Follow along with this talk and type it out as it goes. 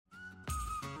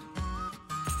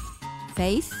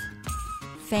faith,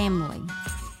 family,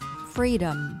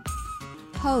 freedom,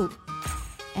 hope,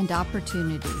 and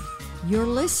opportunity. You're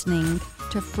listening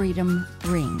to Freedom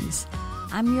Rings.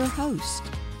 I'm your host,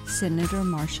 Senator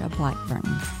Marsha Blackburn.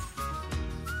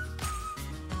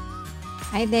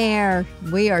 Hi there.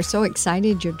 We are so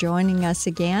excited you're joining us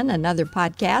again. Another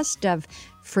podcast of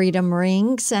Freedom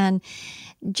Rings, and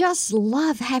just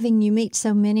love having you meet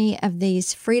so many of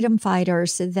these freedom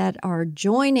fighters that are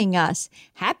joining us.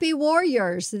 Happy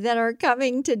warriors that are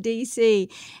coming to D.C.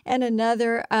 and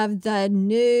another of the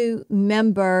new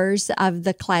members of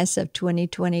the class of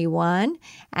 2021,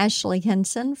 Ashley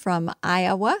Hinson from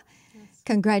Iowa.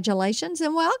 Congratulations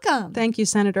and welcome. Thank you,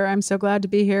 Senator. I'm so glad to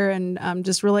be here, and I'm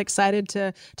just really excited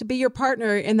to be your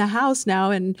partner in the House now.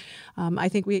 And I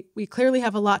think we clearly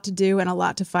have a lot to do and a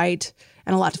lot to fight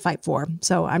and a lot to fight for.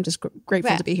 So I'm just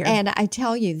grateful to be here. And I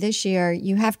tell you, this year,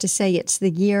 you have to say it's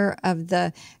the year of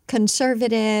the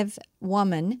conservative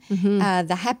woman,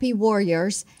 the happy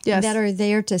warriors that are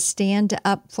there to stand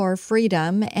up for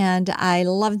freedom. And I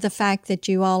love the fact that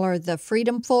you all are the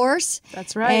Freedom Force.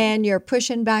 That's right. And you're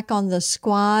pushing back on the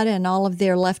squad and all of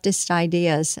their leftist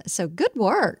ideas. So good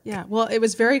work. Yeah, well, it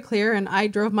was very clear. And I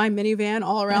drove my minivan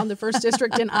all around the 1st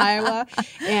District in Iowa.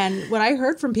 And what I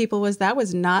heard from people was that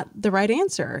was not the right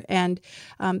answer. And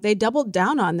they doubled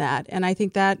down on that. And I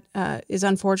think that is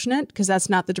unfortunate because that's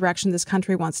not the direction this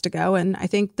country wants to go. And I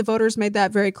think the voters made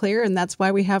that very clear. And that's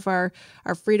why we have our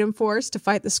Freedom Force to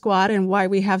fight the squad and why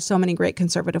we have so many great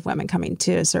conservative women coming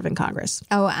to serve in Congress.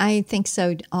 Oh, I think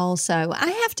so also.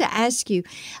 I have to ask you,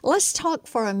 let's talk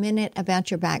for a minute about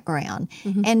your background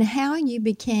and how you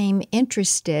became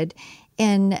interested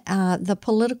in the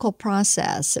political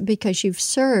process, because you've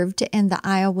served in the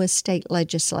Iowa State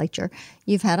Legislature.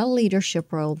 You've had a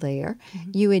leadership role there.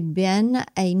 You had been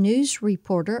a news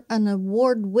reporter, an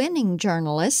award-winning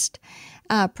journalist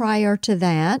prior to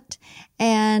that.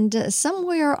 And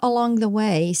somewhere along the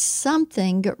way,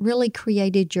 something really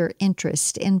created your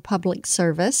interest in public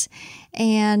service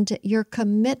and your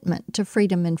commitment to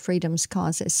freedom and freedom's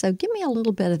causes. So give me a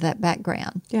little bit of that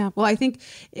background. Yeah, well, I think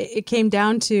it came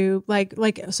down to, like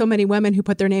so many women who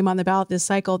put their name on the ballot this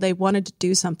cycle, they wanted to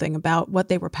do something about what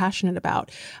they were passionate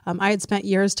about. I had spent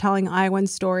years telling Iowan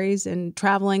stories and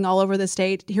traveling all over the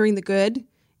state, hearing the good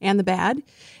and the bad.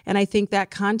 And I think that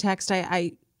context,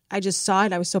 I just saw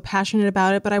it. I was so passionate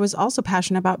about it, but I was also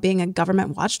passionate about being a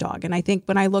government watchdog. And I think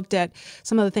when I looked at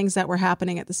some of the things that were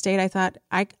happening at the state, I thought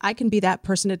I can be that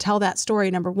person to tell that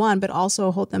story, number one, but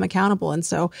also hold them accountable. And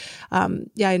so,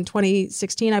 in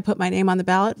 2016, I put my name on the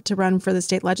ballot to run for the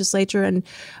state legislature. And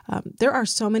there are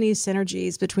so many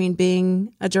synergies between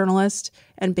being a journalist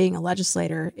and being a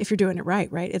legislator if you're doing it right?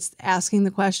 It's asking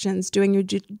the questions, doing your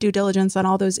due diligence on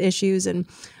all those issues. And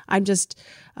I'm just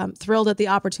thrilled at the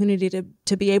opportunity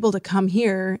to be able to come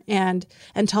here and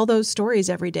tell those stories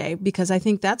every day, because I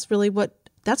think that's really what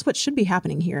should be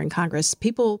happening here in Congress.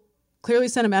 People clearly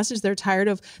send a message. They're tired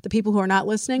of the people who are not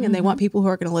listening, and they want people who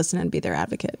are going to listen and be their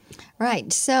advocate.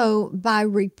 Right. So by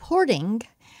reporting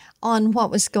on what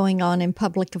was going on in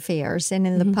public affairs and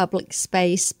in the public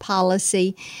space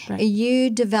policy, you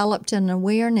developed an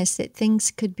awareness that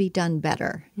things could be done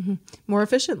better. More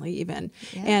efficiently even.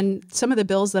 Yeah. And some of the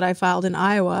bills that I filed in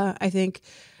Iowa, I think,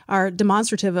 are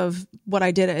demonstrative of what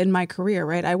I did in my career,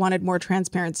 I wanted more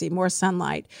transparency, more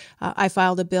sunlight. I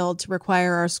filed a bill to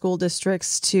require our school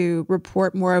districts to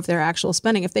report more of their actual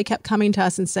spending. If they kept coming to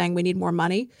us and saying we need more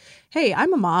money, hey,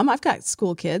 I'm a mom, I've got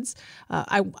school kids.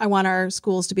 I want our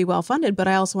schools to be well funded, but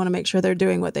I also want to make sure they're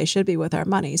doing what they should be with our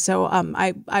money. So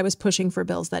I was pushing for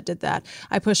bills that did that.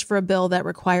 I pushed for a bill that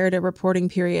required a reporting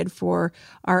period for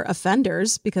our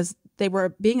offenders, because they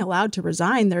were being allowed to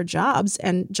resign their jobs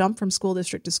and jump from school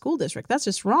district to school district. That's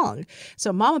just wrong.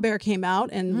 So Mama Bear came out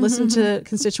and listened to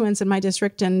constituents in my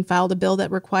district and filed a bill that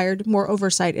required more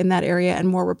oversight in that area and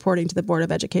more reporting to the Board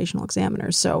of Educational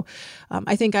Examiners. So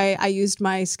I think I used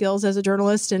my skills as a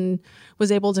journalist and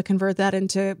was able to convert that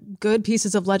into good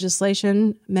pieces of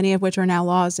legislation, many of which are now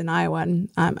laws in Iowa.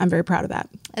 And I'm very proud of that.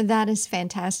 That is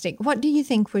fantastic. What do you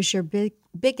think was your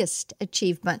biggest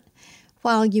achievement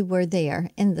while you were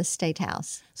there in the State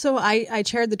House? So I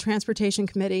chaired the Transportation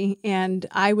Committee, and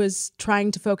I was trying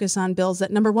to focus on bills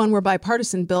that, number one, were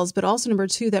bipartisan bills, but also, number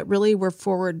two, that really were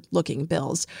forward-looking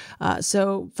bills.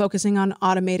 So focusing on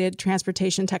automated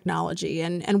transportation technology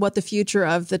and what the future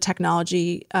of the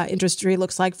technology industry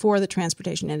looks like for the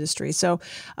transportation industry. So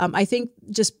I think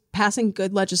just passing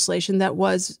good legislation that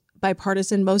was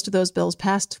bipartisan. Most of those bills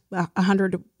passed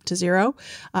 100 to zero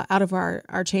out of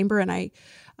our chamber. And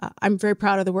I'm very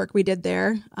proud of the work we did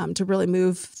there to really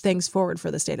move things forward for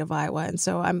the state of Iowa. And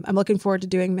so I'm looking forward to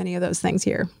doing many of those things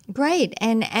here. Great.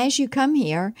 And as you come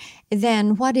here,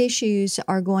 then what issues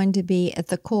are going to be at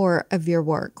the core of your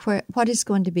work? What is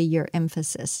going to be your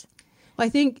emphasis? Well, I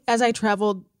think as I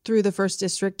traveled through the first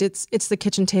district, it's the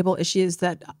kitchen table issues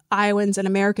that Iowans and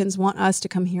Americans want us to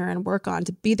come here and work on,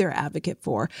 to be their advocate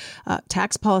for.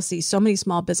 Tax policy, so many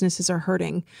small businesses are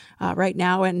hurting right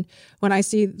now. And when I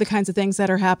see the kinds of things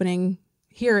that are happening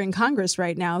here in Congress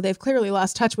right now, they've clearly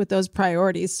lost touch with those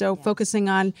priorities. So focusing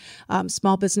on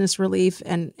small business relief,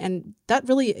 and that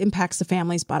really impacts the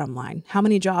family's bottom line. How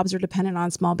many jobs are dependent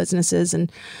on small businesses? And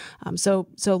so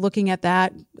looking at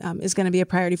that is going to be a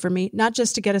priority for me, not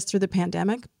just to get us through the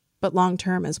pandemic, but long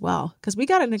term as well, because we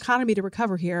got an economy to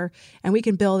recover here, and we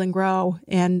can build and grow,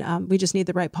 and we just need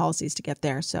the right policies to get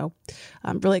there. So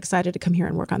I'm really excited to come here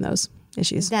and work on those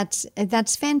issues.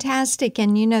 That's fantastic.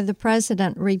 And, you know, the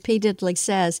president repeatedly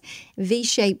says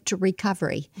V-shaped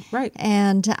recovery. Right.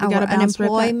 And our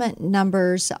unemployment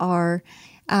numbers are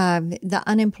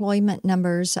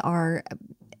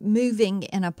moving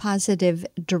in a positive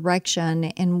direction,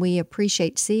 and we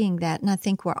appreciate seeing that. And I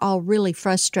think we're all really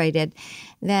frustrated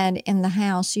that in the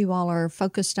House you all are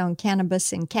focused on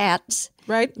cannabis and cats,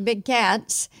 right? Big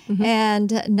cats,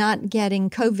 and not getting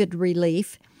COVID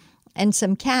relief and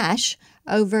some cash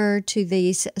over to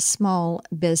these small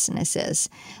businesses.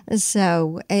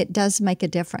 So it does make a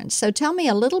difference. So tell me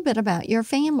a little bit about your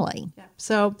family.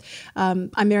 So I'm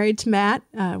married to Matt.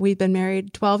 We've been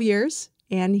married 12 years.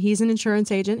 And he's an insurance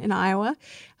agent in Iowa,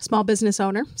 a small business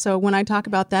owner. So when I talk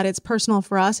about that, it's personal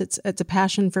for us. It's a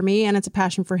passion for me, and it's a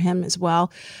passion for him as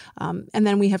well. And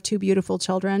then we have two beautiful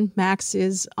children. Max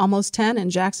is almost 10,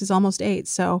 and Jax is almost 8.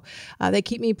 So they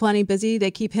keep me plenty busy.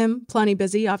 They keep him plenty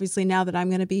busy, obviously, now that I'm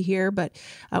going to be here. But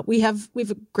we have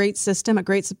a great system, a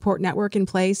great support network in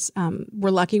place.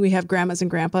 We're lucky we have grandmas and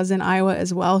grandpas in Iowa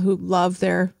as well who love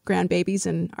their grandbabies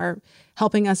and are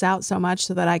helping us out so much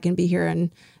so that I can be here and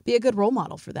be a good role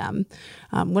model for them.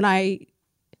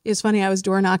 It's funny, I was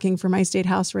door knocking for my state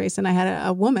house race, and I had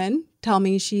a woman tell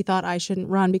me she thought I shouldn't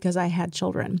run because I had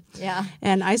children. Yeah.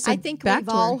 And I said, I think we've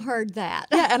all heard that.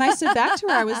 Yeah. And I said back to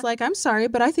her, I was like, I'm sorry,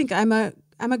 but I think I'm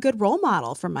a good role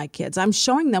model for my kids. I'm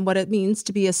showing them what it means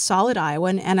to be a solid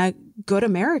Iowan and a good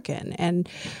American. And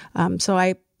so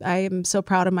I am so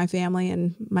proud of my family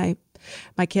and my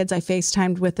kids. I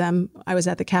FaceTimed with them. I was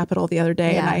at the Capitol the other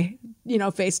day, and I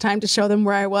FaceTime to show them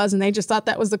where I was, and they just thought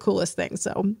that was the coolest thing.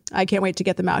 So I can't wait to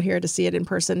get them out here to see it in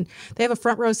person. They have a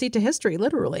front row seat to history,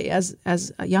 literally, as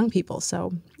young people.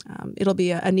 So it'll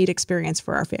be a neat experience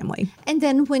for our family. And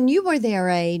then when you were their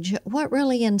age, what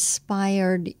really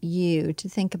inspired you to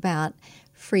think about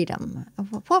freedom?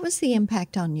 What was the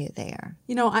impact on you there?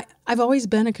 You know, I've always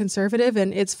been a conservative,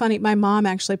 and it's funny. My mom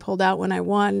actually pulled out when I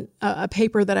won a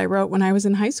paper that I wrote when I was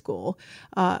in high school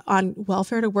on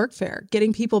welfare to workfare,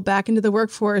 getting people back into the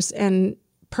workforce and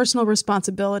personal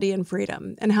responsibility and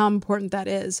freedom and how important that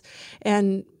is.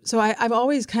 And so I've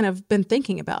always kind of been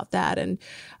thinking about that. And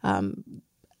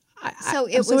so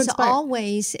it was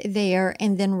always there,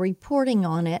 and then reporting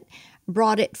on it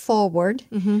brought it forward,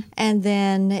 and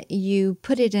then you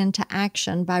put it into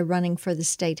action by running for the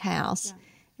state house. Yeah.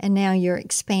 And now you're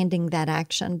expanding that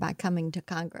action by coming to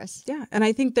Congress. Yeah, and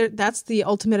I think that's the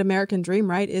ultimate American dream,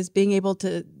 right, is being able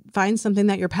to find something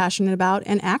that you're passionate about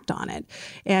and act on it.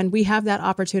 And we have that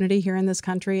opportunity here in this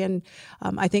country. And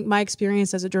I think my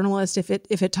experience as a journalist, if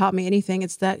it taught me anything,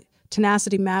 it's that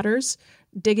tenacity matters.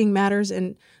 Digging matters,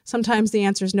 and sometimes the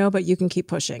answer is no, but you can keep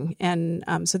pushing. And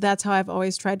so that's how I've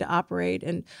always tried to operate.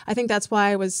 And I think that's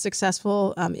why I was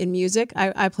successful in music.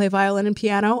 I play violin and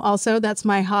piano also. That's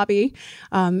my hobby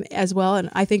as well. And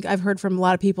I think I've heard from a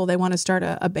lot of people they want to start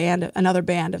a band, another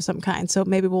band of some kind. So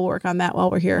maybe we'll work on that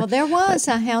while we're here. Well, there was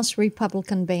a House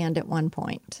Republican band at one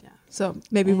point. Yeah. So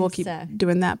maybe we'll keep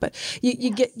doing that. But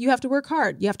you have to work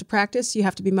hard. You have to practice. You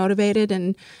have to be motivated.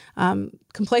 And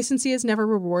complacency is never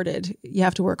rewarded. You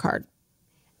have to work hard.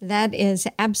 That is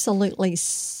absolutely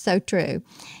so true.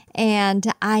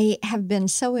 And I have been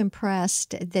so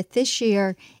impressed that this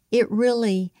year it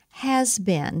really has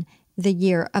been the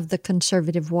year of the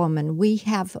conservative woman. We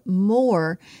have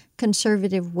more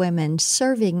conservative women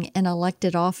serving in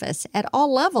elected office at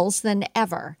all levels than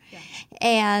ever. Yeah.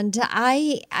 And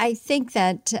I think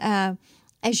that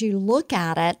as you look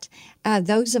at it,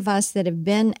 those of us that have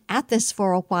been at this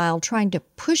for a while trying to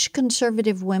push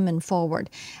conservative women forward,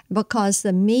 because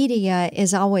the media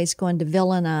is always going to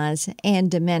villainize and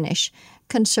diminish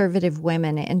conservative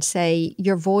women and say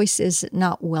your voice is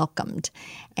not welcomed.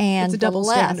 And it's a double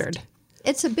standard.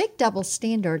 It's a big double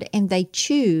standard, and they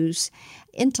choose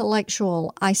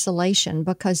intellectual isolation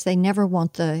because they never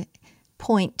want the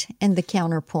point and the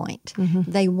counterpoint.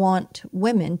 They want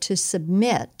women to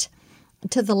submit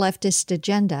to the leftist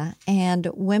agenda, and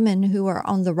women who are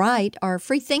on the right are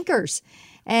free thinkers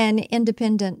and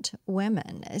independent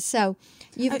women. So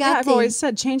I've always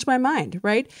said, change my mind,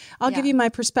 right? I'll give you my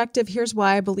perspective. Here's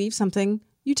why I believe something.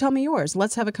 You tell me yours.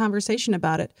 Let's have a conversation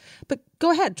about it. But go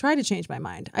ahead, try to change my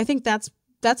mind. I think that's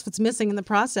what's missing in the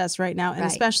process right now, and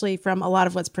especially from a lot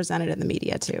of what's presented in the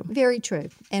media too. Very true.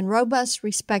 And robust,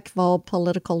 respectful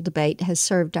political debate has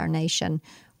served our nation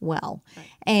well. Right.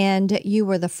 And you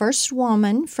were the first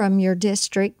woman from your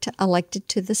district elected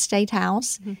to the state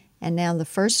house, and now the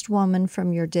first woman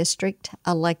from your district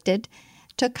elected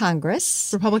to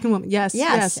Congress. Republican woman, yes.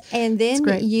 And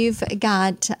then you've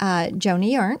got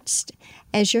Joni Ernst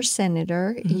as your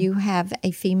senator. You have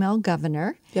a female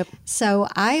governor. Yep. So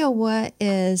Iowa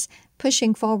is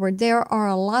pushing forward. There are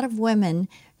a lot of women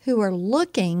who are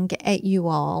looking at you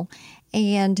all,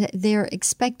 and they're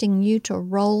expecting you to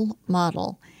role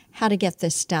model how to get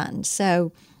this done.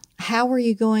 So how are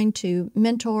you going to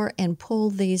mentor and pull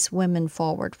these women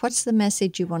forward? What's the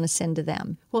message you want to send to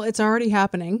them? Well, it's already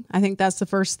happening. I think that's the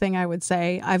first thing I would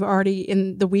say. I've already,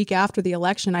 in the week after the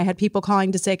election, I had people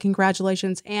calling to say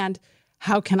congratulations and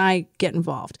how can I get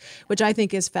involved, which I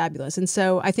think is fabulous. And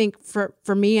so I think for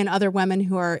me and other women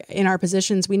who are in our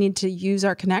positions, we need to use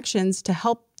our connections to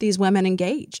help these women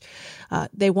engage.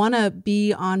 They want to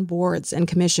be on boards and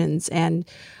commissions and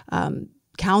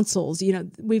councils.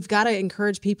 We've got to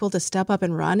encourage people to step up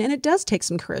and run. And it does take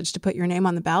some courage to put your name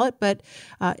on the ballot. But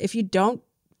if you don't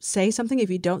say something, if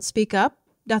you don't speak up,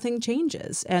 nothing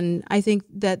changes. And I think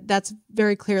that that's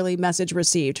very clearly message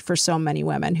received for so many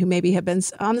women who maybe have been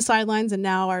on the sidelines and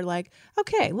now are like,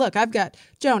 okay, look, I've got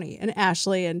Joni and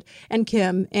Ashley and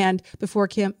Kim. And before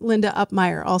Kim, Linda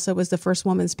Upmeyer also was the first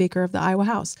woman speaker of the Iowa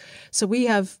House. So we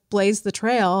have blazed the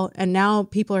trail, and now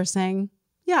people are saying,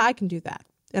 yeah, I can do that.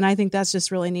 And I think that's just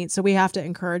really neat. So we have to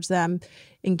encourage them,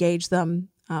 engage them,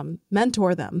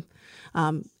 mentor them,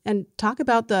 and talk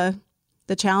about the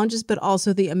challenges, but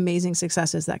also the amazing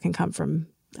successes that can come from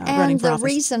running for office. And the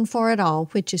reason for it all,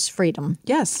 which is freedom.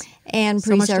 Yes. And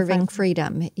so preserving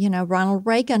freedom. Ronald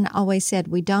Reagan always said,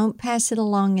 we don't pass it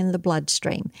along in the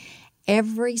bloodstream.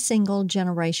 Every single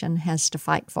generation has to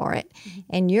fight for it.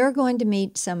 And you're going to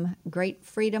meet some great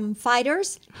freedom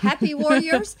fighters, happy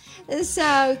warriors.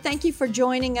 So thank you for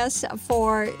joining us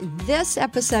for this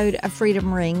episode of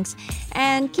Freedom Rings,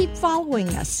 and keep following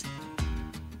us.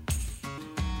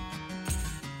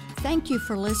 Thank you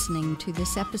for listening to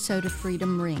this episode of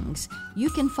Freedom Rings.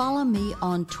 You can follow me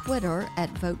on Twitter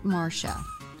at Vote Marsha,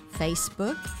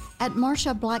 Facebook at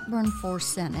Marsha Blackburn for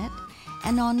Senate,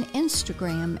 and on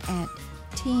Instagram at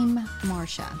Team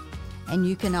Marsha. And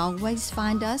you can always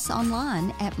find us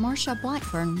online at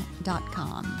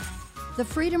marshablackburn.com. The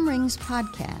Freedom Rings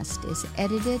podcast is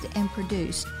edited and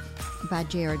produced by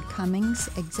Jared Cummings.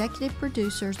 Executive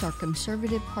producers are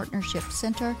Conservative Partnership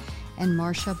Center and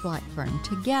Marsha Blackburn.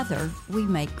 Together, we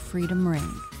make Freedom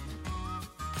Ring.